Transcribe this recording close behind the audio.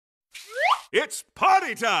It's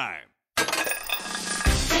party time! Viva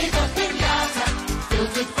Piñata, filled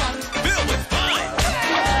with fun. Filled with fun!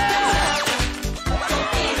 So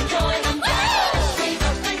enjoy them now.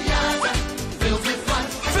 Viva Piñata, filled with fun.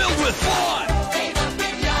 Filled with fun! Viva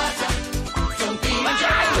Piñata, so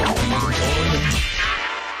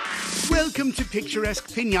enjoy. Welcome to picturesque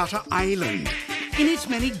Piñata Island. In its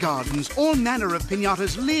many gardens, all manner of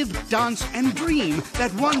piñatas live, dance, and dream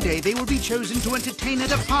that one day they will be chosen to entertain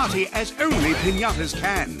at a party as only piñatas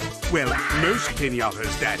can. Well, most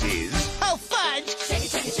piñatas, that is. Oh, fudge! Shake it,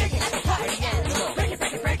 shake it, shake it at the party animal. Break it,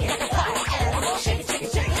 break it, break it at the party animal. Shake it, shake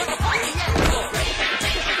it, shake it at the party animal. Break it, break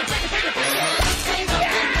it, break it, break it, break it, break it, break it. Viva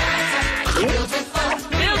Piñata, filled with fun.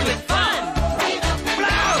 Filled with fun! Viva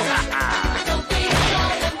Piñata, don't be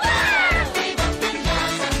enjoy them now. Viva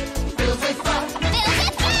Piñata, filled with fun. Viva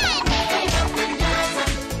Piñata,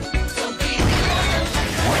 don't be enjoy them.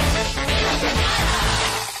 Viva Piñata.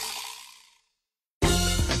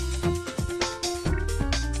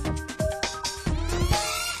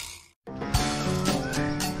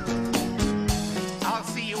 I'll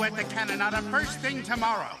see you at the Canonada first thing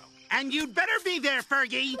tomorrow. And you'd better be there,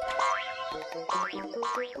 Fergie.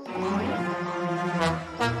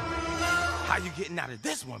 How you getting out of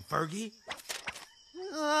this one, Fergie?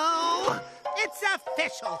 Oh, it's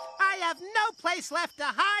official. I have no place left to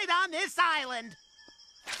hide on this island.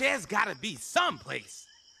 There's gotta be some place.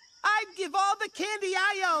 I'd give all the candy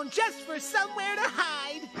I own just for somewhere to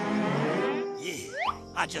hide. Yeah,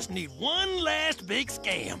 I just need one last big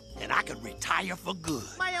scam, and I could retire for good.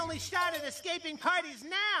 My only shot at escaping parties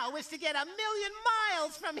now is to get 1,000,000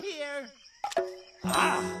 miles from here.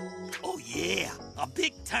 Oh yeah, a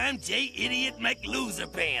big-time J-Idiot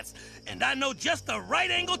McLoserpants. And I know just the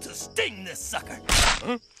right angle to sting this sucker.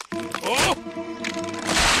 Huh? Oh!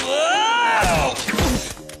 Whoa!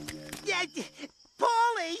 Yeah,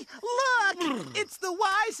 Paulie, look! It's the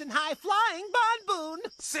wise and high-flying Bonboon.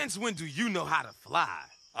 Since when do you know how to fly?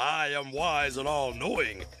 I am wise and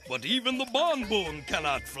all-knowing, but even the Bonboon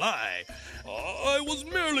cannot fly. I was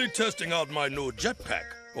merely testing out my new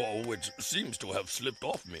jetpack, which seems to have slipped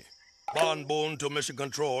off me. Bonboon to mission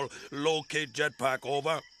control. Locate jetpack,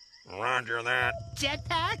 over. Roger that.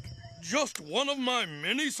 Jetpack? Just one of my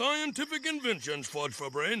many scientific inventions, Fudge for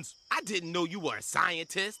Brains. I didn't know you were a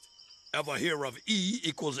scientist. Ever hear of E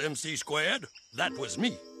equals MC squared? That was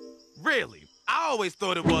me. Really? I always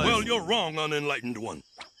thought it was... Well, you're wrong, unenlightened one.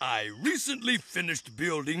 I recently finished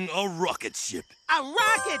building a rocket ship. A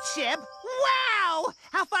rocket ship? Wow!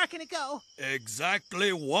 How far can it go?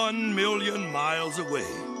 Exactly 1,000,000 miles away.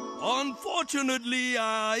 Unfortunately,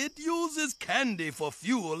 it uses candy for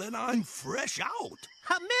fuel, and I'm fresh out.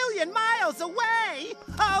 1,000,000 miles away?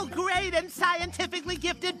 Oh, great and scientifically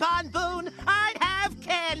gifted Bonboon, I have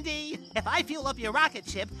candy. If I fuel up your rocket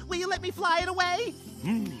ship, will you let me fly it away?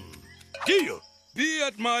 Deal. Be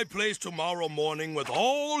at my place tomorrow morning with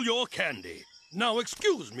all your candy. Now,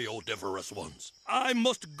 excuse me, odoriferous ones. I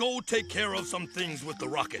must go take care of some things with the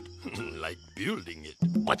rocket, like building it.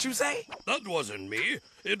 What you say? That wasn't me.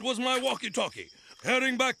 It was my walkie-talkie.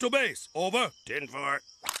 Heading back to base. Over. 10-4.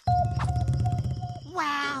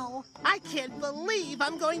 Wow, I can't believe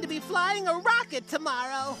I'm going to be flying a rocket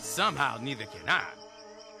tomorrow. Somehow, neither can I.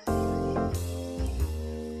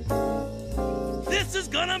 This is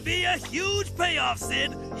gonna be a huge payoff,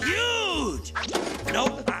 Sid. Huge!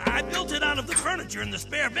 Nope, I built it out of the furniture in the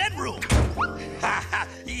spare bedroom.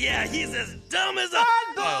 Yeah, he's as dumb as a...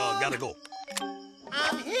 Gotta go.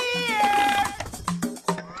 I'm here!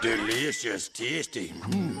 Delicious, tasty.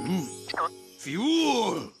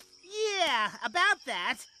 Fuel. Yeah, about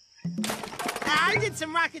that. I did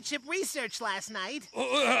some rocket ship research last night.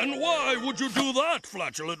 And why would you do that,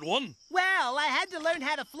 flatulent one? Well, I had to learn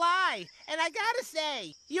how to fly. And I gotta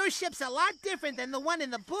say, your ship's a lot different than the one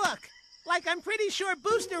in the book. Like, I'm pretty sure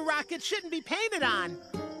booster rockets shouldn't be painted on.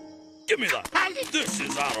 Give me that. This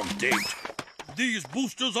is out of date. These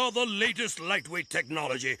boosters are the latest lightweight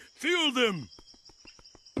technology. Feel them.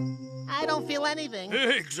 I don't feel anything.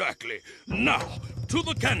 Exactly. Now, to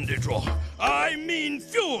the candy drawer. I mean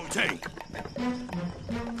fuel tank.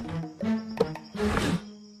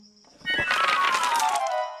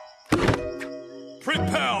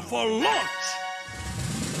 Prepare for launch.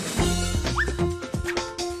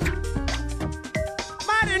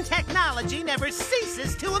 Modern technology never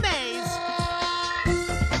ceases to amaze.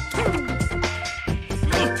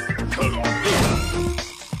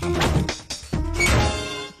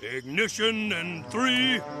 Ignition in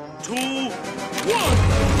 3, 2, 1.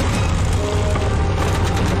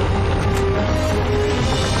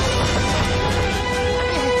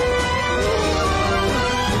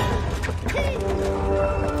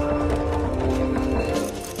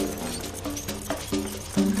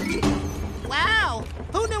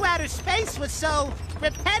 so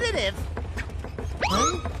repetitive.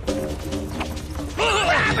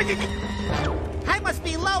 I must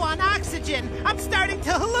be low on oxygen. I'm starting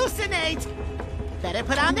to hallucinate. Better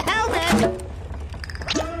put on the helmet.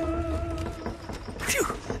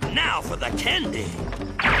 Phew. Now for the candy.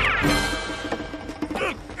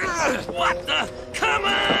 What the? Come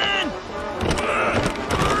on!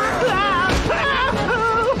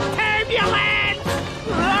 Turbulence!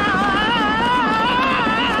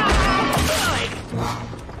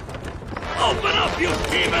 Open up, you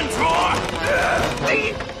demon drawer!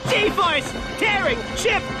 G-force! Tearing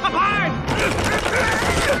ship apart!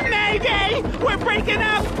 Mayday! We're breaking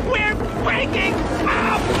up! We're breaking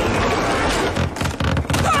up!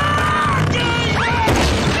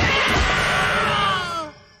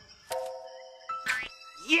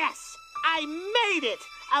 Yes! I made it!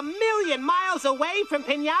 1,000,000 miles away from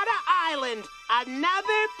Piñata Island!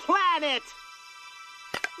 Another planet!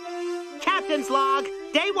 Captain's log,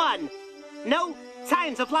 day 1. No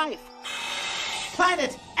signs of life.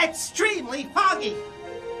 Planet extremely foggy.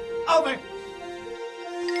 Over.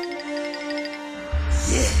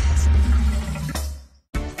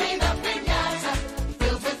 Viva Piñata,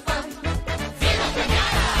 filled with fun. Viva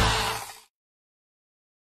Piñata!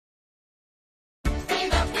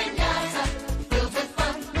 Viva Piñata, filled with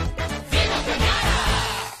fun. Viva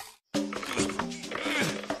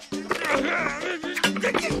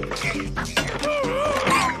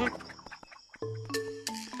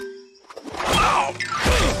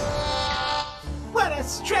What a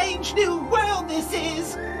strange new world this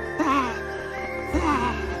is!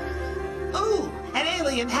 Ooh, an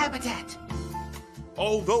alien habitat.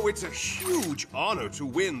 Although it's a huge honor to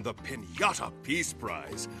win the Piñata Peace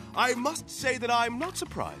Prize, I must say that I'm not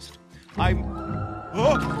surprised. I'm...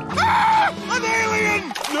 Oh! Ah! An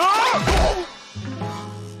alien!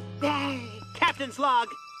 No! Captain's log.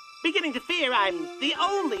 Beginning to fear I'm the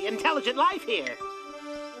only intelligent life here.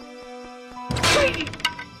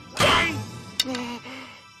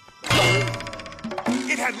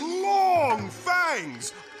 It had long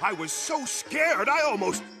fangs! I was so scared, I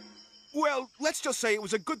almost... Well, let's just say it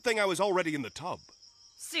was a good thing I was already in the tub.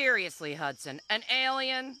 Seriously, Hudson, an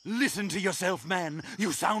alien? Listen to yourself, man.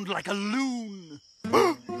 You sound like a loon.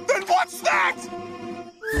 Then what's that?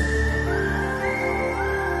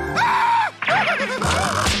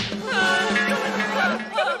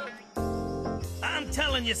 I'm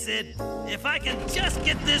telling you, Sid, if I can just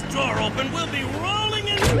get this drawer open, we'll be rolling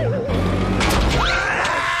in...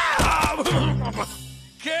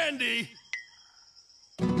 Candy!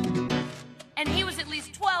 And he was at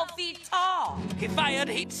least 12 feet tall. He fired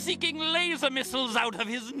heat-seeking laser missiles out of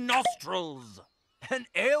his nostrils. An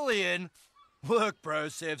alien? Look, bro,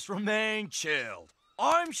 Sivs, remain chilled.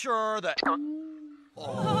 I'm sure that...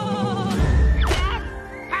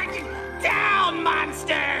 Down,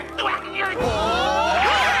 monster!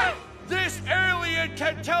 This alien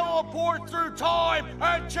can teleport through time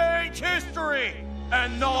and change history!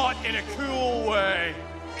 And not in a cool way.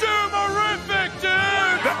 Doomerific,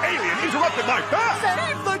 dude! The alien interrupted my bath!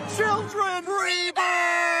 Save the children!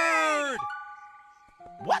 Freebird!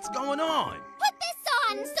 What's going on? Put this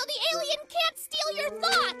on so the alien can't steal your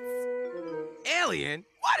thoughts! Alien?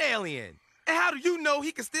 What alien? And how do you know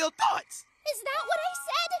he can steal thoughts? Is that what I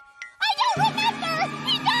said? I don't remember!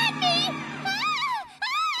 He got me!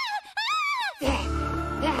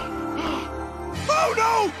 Oh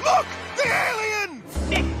no! Look! The alien!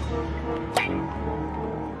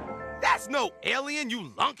 That's no alien,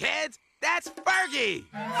 you lunkheads! That's Fergie!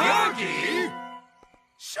 Fergie?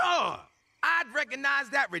 Sure! I'd recognize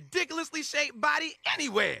that ridiculously shaped body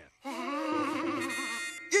anywhere!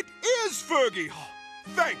 It is Fergie!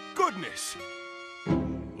 Thank goodness!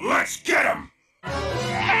 Let's get him!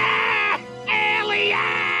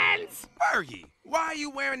 Aliens! Fergie, why are you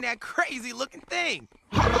wearing that crazy looking thing?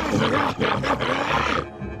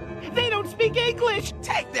 They don't speak English!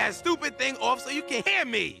 Take that stupid thing off so you can hear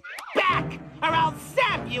me! Back, or I'll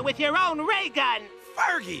zap you with your own ray gun!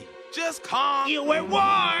 Fergie, just calm. You were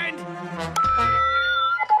warned!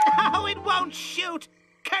 Oh, it won't shoot!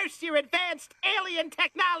 Curse your advanced alien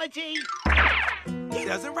technology! He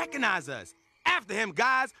doesn't recognize us. After him,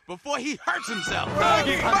 guys, before he hurts himself.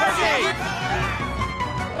 Fergie! Fergie!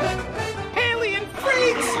 Alien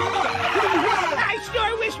freaks! I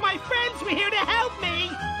sure wish my friends were here to help me!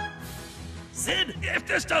 Sid, if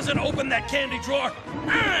this doesn't open that candy drawer,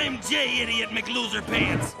 I'm J. Idiot McLoser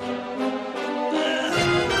Pants.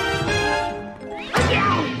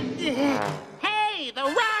 Hey, the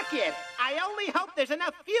rocket! I only hope there's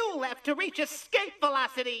enough fuel left to reach escape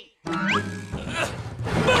velocity.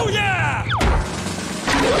 Booyah!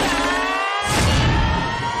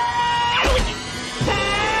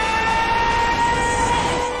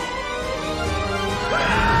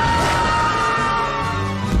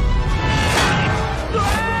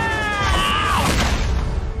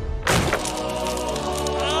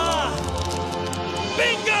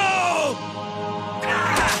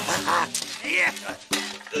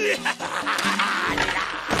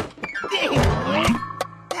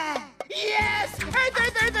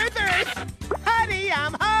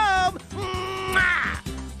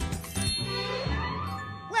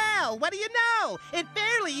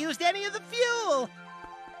 any of the fuel.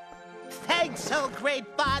 Thanks, oh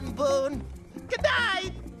great Bon Boon. Good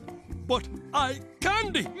night. But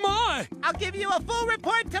Candy, my! I'll give you a full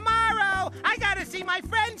report tomorrow. I gotta see my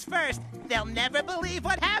friends first. They'll never believe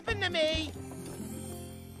what happened to me.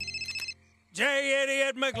 J.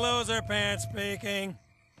 Idiot McLoserpants speaking.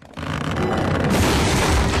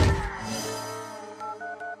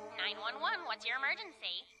 911, what's your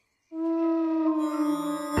emergency?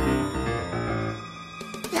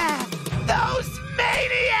 Those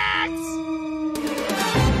maniacs!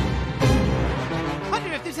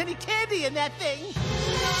 Wonder if there's any candy in that thing.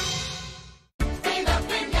 Viva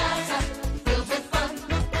Piñata, filled with fun.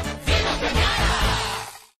 Viva Piñata!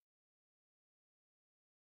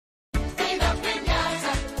 Viva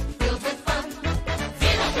Piñata, filled with fun.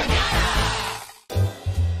 Viva Piñata!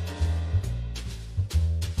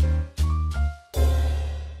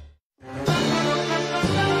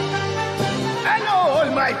 Hello, all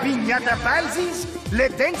my piñata palsies.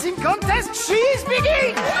 Let dancing contest she's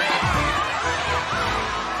begin!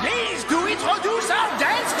 Please do introduce our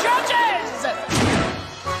dance judges!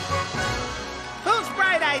 Whose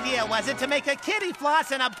bright idea was it to make a kitty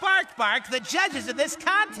floss and a bark the judges of this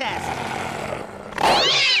contest?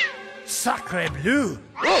 Sacre bleu!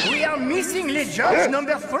 We are missing le judge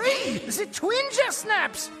number 3, the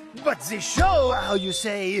Twingersnapped. But the show, how you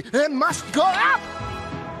say, must go up!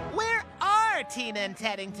 Where are Tina and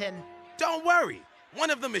Teddington? Don't worry. One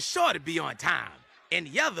of them is sure to be on time, and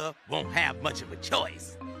the other won't have much of a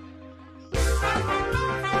choice.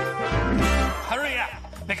 Hurry up!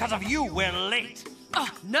 Because of you, we're late.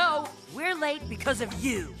 No, we're late because of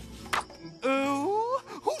you. Ooh,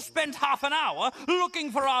 who spent half an hour looking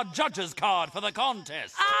for our judge's card for the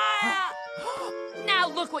contest? Now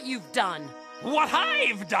look what you've done. What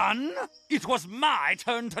I've done? It was my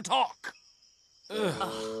turn to talk.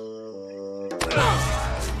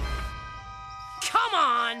 Come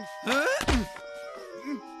on!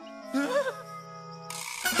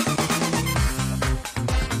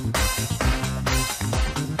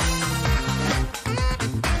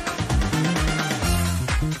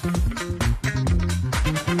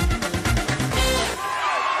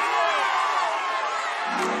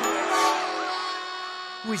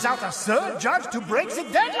 Without a third judge to break the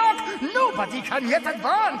deadlock, nobody can yet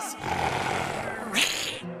advance.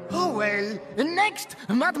 Oh well, next,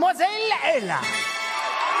 Mademoiselle Ella.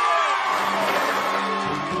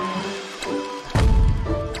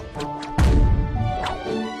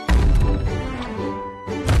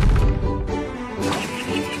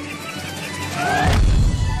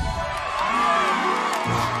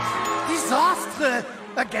 Disaster!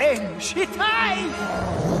 Again, she died!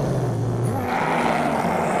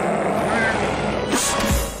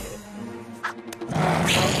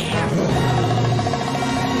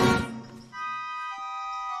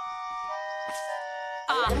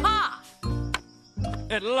 Aha!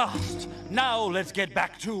 At last. Now let's get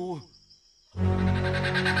back to...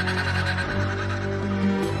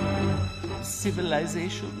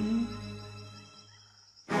 civilization.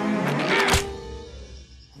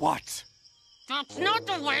 What? That's not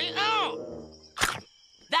the way out!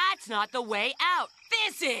 That's not the way out!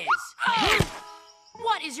 This is!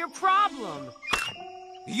 What is your problem?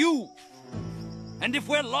 You! And if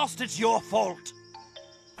we're lost, it's your fault.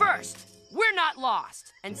 First, we're not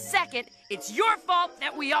lost. And second, it's your fault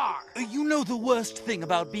that we are. You know the worst thing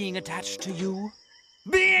about being attached to you?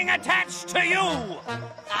 Being attached to you!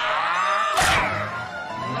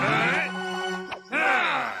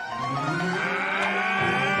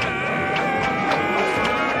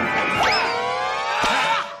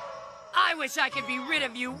 I wish I could be rid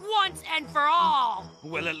of you once and for all.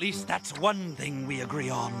 Well, at least that's one thing we agree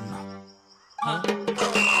on.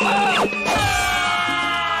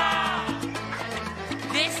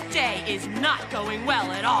 This day is not going well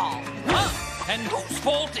at all. And whose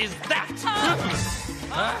fault is that?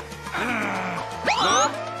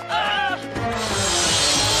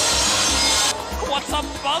 What's a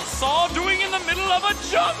buzzsaw doing in the middle of a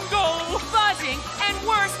jungle? Buzzing and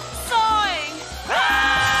worse, sawing.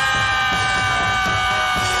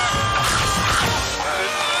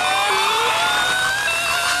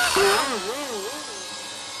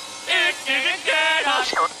 It didn't get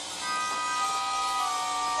us.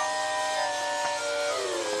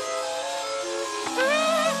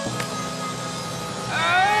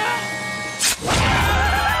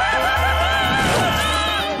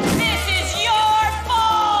 This is your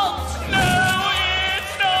fault. No,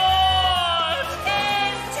 it's not.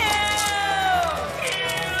 It's too.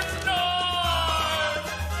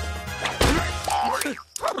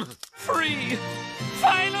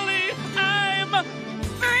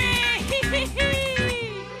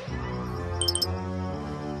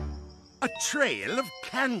 trail of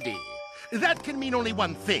candy. That can mean only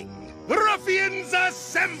one thing. Ruffians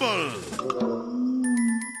assemble!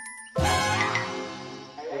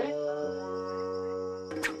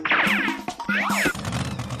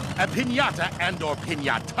 A piñata and/or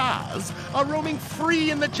piñatas are roaming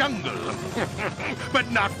free in the jungle.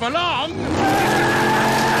 But not for long!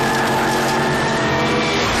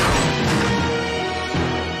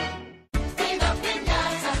 Viva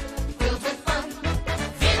Piñata, filled with fun.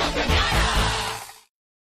 Viva Piñata!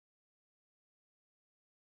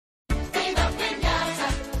 Viva Piñata,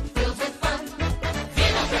 filled with fun.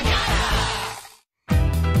 Viva Piñata!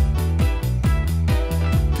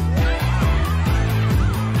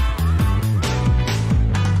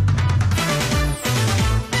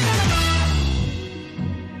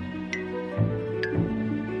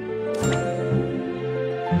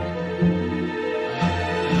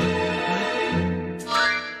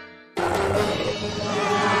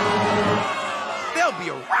 There'll be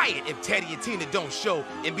a riot if Teddy and Tina don't show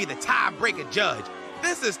and be the tiebreaker judge.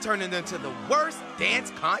 This is turning into the worst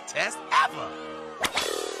dance contest ever.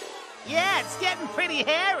 Yeah, it's getting pretty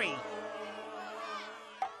hairy.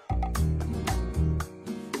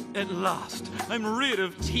 At last, I'm rid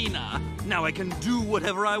of Tina. Now I can do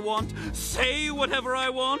whatever I want, say whatever I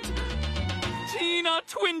want. Tina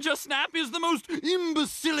Twingersnapped is the most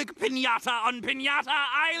imbecilic piñata on Piñata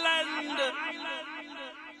Island.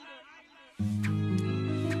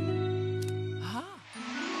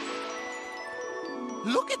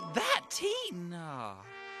 Look at that, Tina.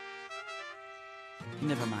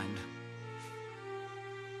 Never mind.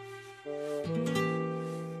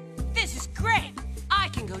 This is great. I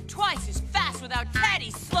can go twice as fast without Teddy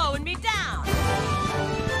slowing me down.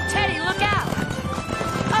 Teddy, look out!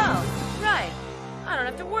 Oh, right. I don't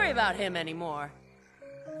have to worry about him anymore.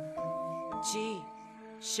 Gee,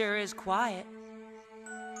 sure is quiet.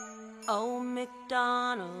 Old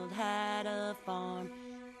MacDonald had a farm,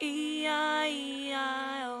 E-I-E-I-O.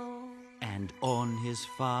 And on his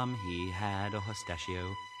farm he had a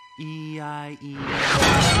pistachio, E-I-E.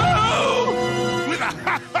 With a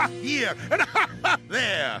ha-ha here and a ha-ha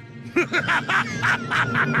there!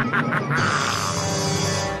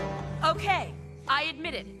 Okay, I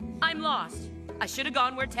admit it. I'm lost. I should have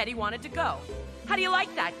gone where Teddy wanted to go. How do you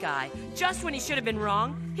like that guy? Just when he should have been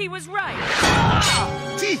wrong, he was right.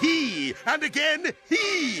 Tee-hee! And again,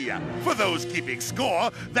 he! For those keeping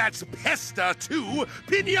score, that's Pesta 2,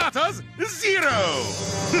 Piñatas 0!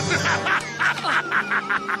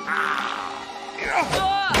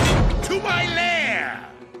 To my lair!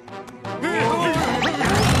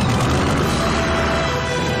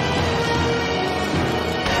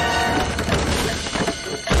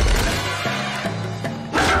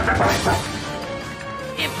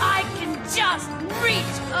 If I can just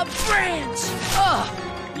reach a branch! Ugh!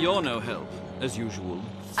 You're no help, as usual.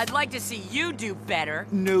 I'd like to see you do better.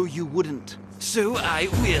 No, you wouldn't. So I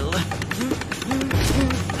will.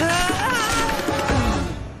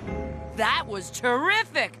 That was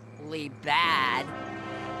terrifically bad.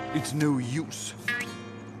 It's no use.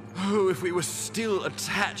 Oh, if we were still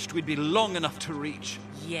attached, we'd be long enough to reach.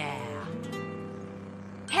 Yeah.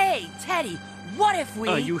 Hey, Teddy, what if we...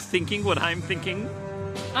 Are you thinking what I'm thinking?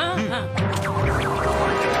 Uh-huh.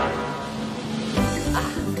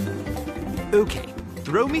 Okay,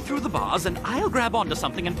 throw me through the bars and I'll grab onto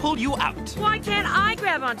something and pull you out. Why can't I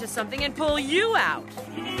grab onto something and pull you out?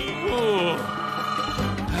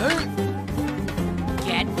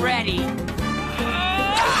 Get ready.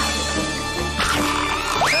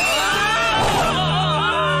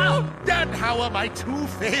 And how are my two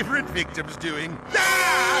favorite victims doing?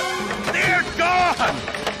 Ah! They're gone!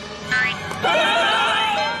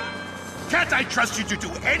 Can't I trust you to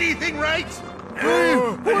do anything right?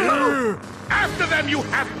 After them, you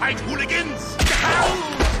half-pint hooligans!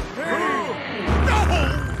 No!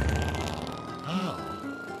 Oh,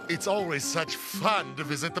 it's always such fun to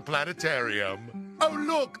visit the planetarium. Oh,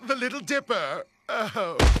 look, the Little Dipper.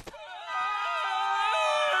 Oh.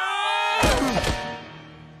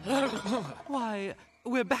 Why,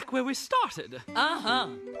 we're back where we started. Uh-huh.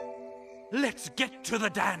 Let's get to the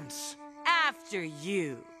dance. After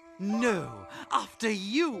you. No, after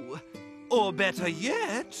you. Or better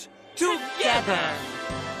yet, Together.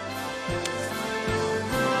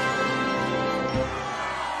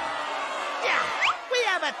 Yeah, we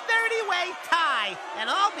have a 30-way tie, and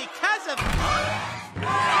all because of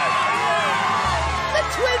the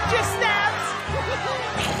Twingersnapped.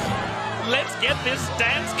 let's get this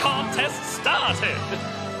dance contest started.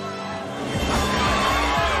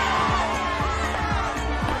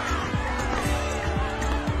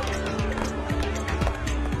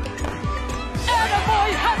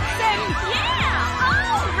 Attaboy, Hudson! Yeah!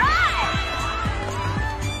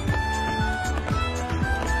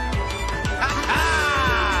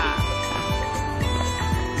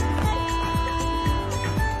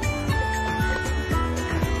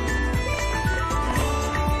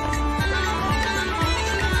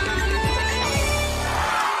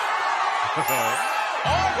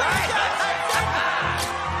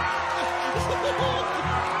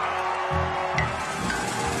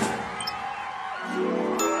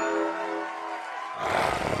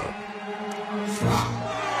 We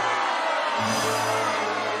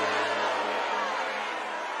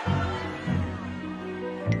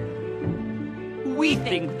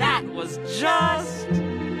think that was just...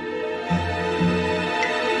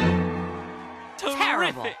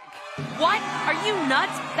 Terrible. terrific. What? Are you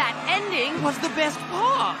nuts? That ending Was the best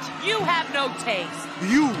part. You have no taste.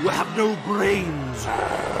 You have no brains. Now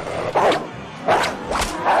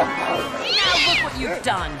look what you've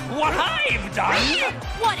done. What I've done?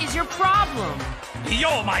 What is your problem?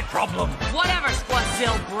 You're my problem. Whatever,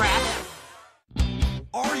 Squazzill breath.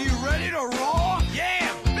 Are you ready to roar?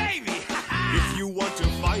 Yeah, baby! If you want to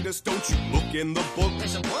find us, don't you look in the book.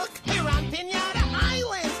 There's a book? You're on Piñata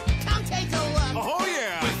Island. Come take a look. Oh,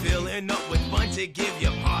 yeah. We're filling up with fun to give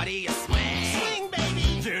your party a swing. Swing, baby.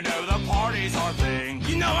 You know the party's our thing.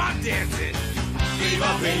 You know I'm dancing.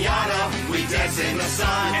 Viva Piñata, we dance in the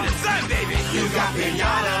sun. In the sun, baby. You got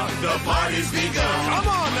Piñata, the party's begun. Come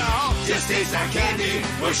on now. Just taste that candy,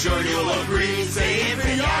 we're sure you'll agree. Saying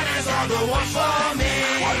piñatas are the ones for me.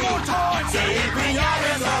 One more time! Saying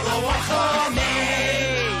piñatas are the ones for